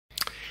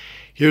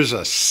Here's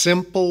a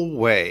simple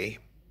way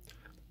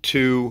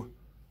to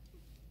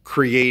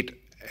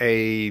create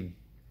a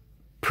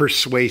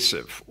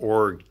persuasive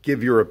or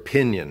give your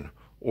opinion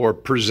or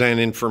present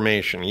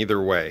information,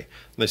 either way.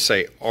 They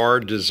say, are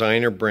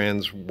designer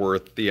brands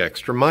worth the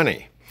extra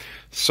money?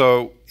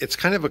 So it's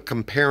kind of a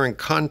compare and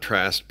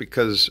contrast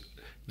because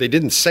they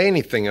didn't say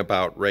anything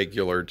about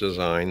regular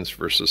designs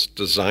versus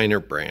designer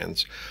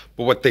brands.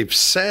 But what they've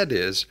said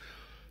is,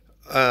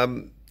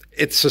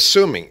 it's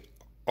assuming,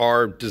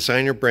 are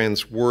designer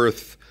brands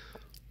worth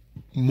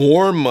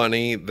more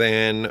money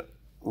than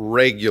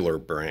regular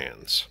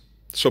brands?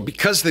 So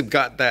because they've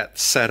got that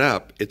set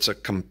up, it's a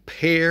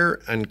compare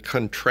and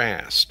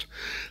contrast.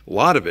 A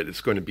lot of it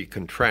is going to be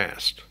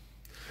contrast.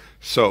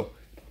 So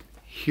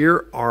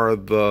here are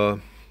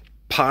the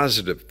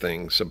positive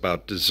things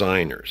about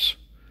designers.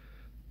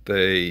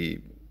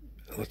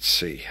 Let's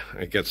see,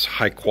 I guess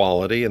high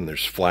quality, and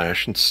there's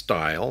flash and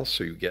style,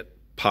 so you get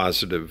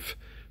positive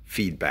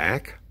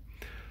feedback.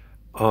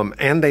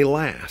 And they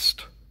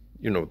last.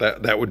 You know,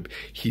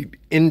 he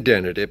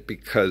indented it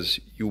because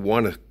you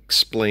want to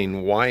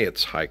explain why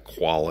it's high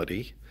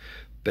quality.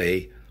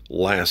 They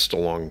last a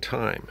long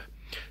time.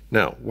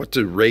 Now, what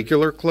do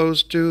regular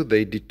clothes do?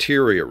 They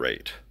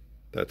deteriorate.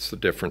 That's the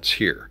difference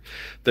here.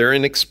 They're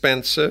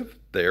inexpensive.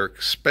 They're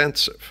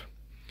expensive.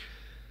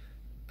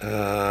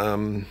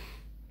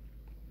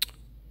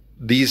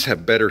 These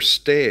have better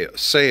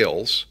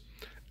sales.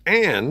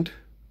 And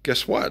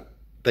guess what?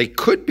 They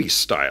could be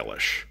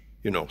stylish.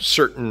 You know,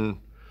 certain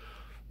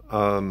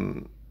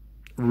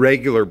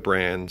regular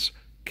brands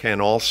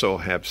can also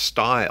have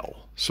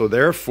style. So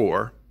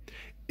therefore,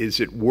 is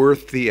it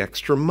worth the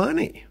extra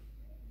money,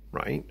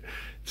 right?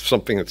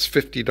 Something that's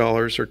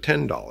 $50 or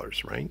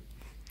 $10, right?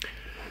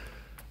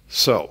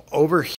 So over here,